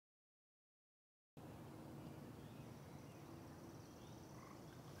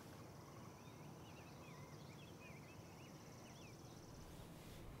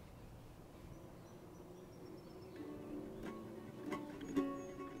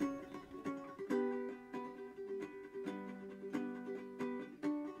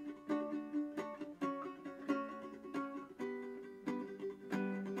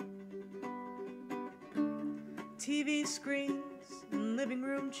TV screens and living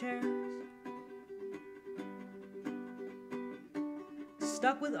room chairs,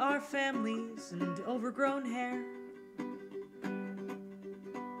 stuck with our families and overgrown hair.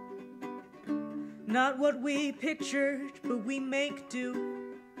 Not what we pictured, but we make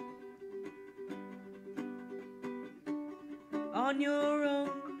do. On your own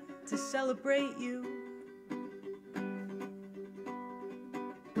to celebrate you.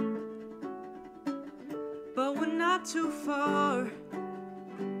 But we're not too far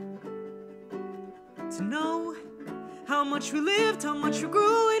to know how much we lived, how much we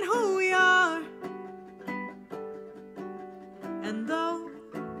grew, and who we are. And though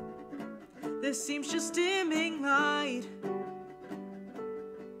this seems just dimming light,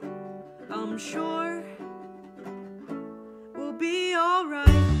 I'm sure we'll be alright.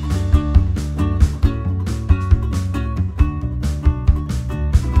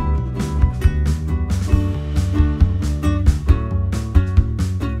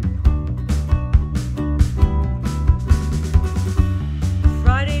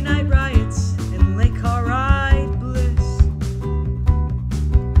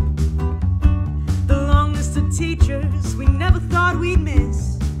 Teachers we never thought we'd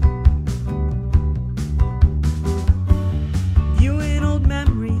miss, viewing old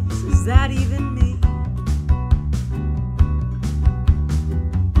memories, is that even me?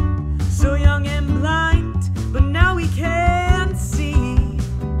 So young and blind, but now we can't see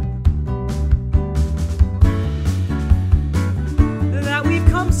that we've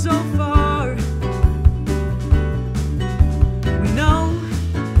come so far. We know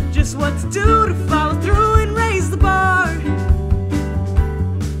just what to do to follow through and raise the bar.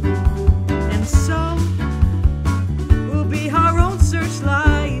 And so we'll be our own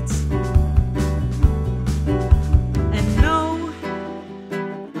searchlights, and know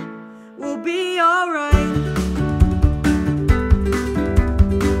we'll be alright.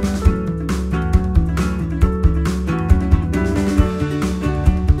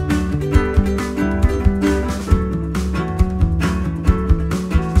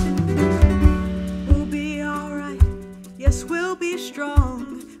 Yes, we'll be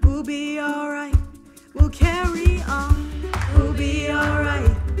strong, we'll be alright, we'll carry on, we'll be alright.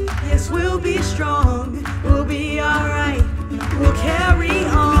 Yes, we'll be strong, we'll be alright, we'll carry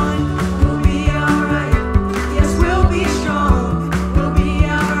on, we'll be alright. Yes, we'll be strong, we'll be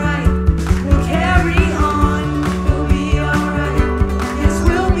alright, we'll carry on, we'll be alright. Yes,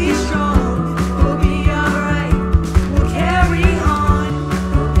 we'll be strong, we'll be alright, we'll carry on,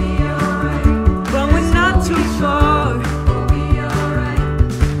 we'll be alright. But we're not too far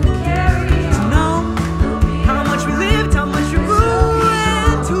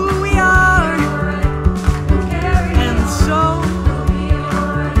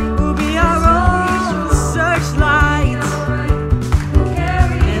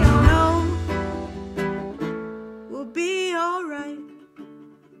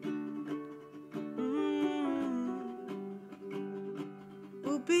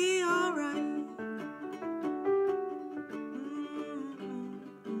we'll be alright.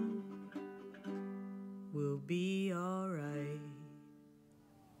 We'll be alright.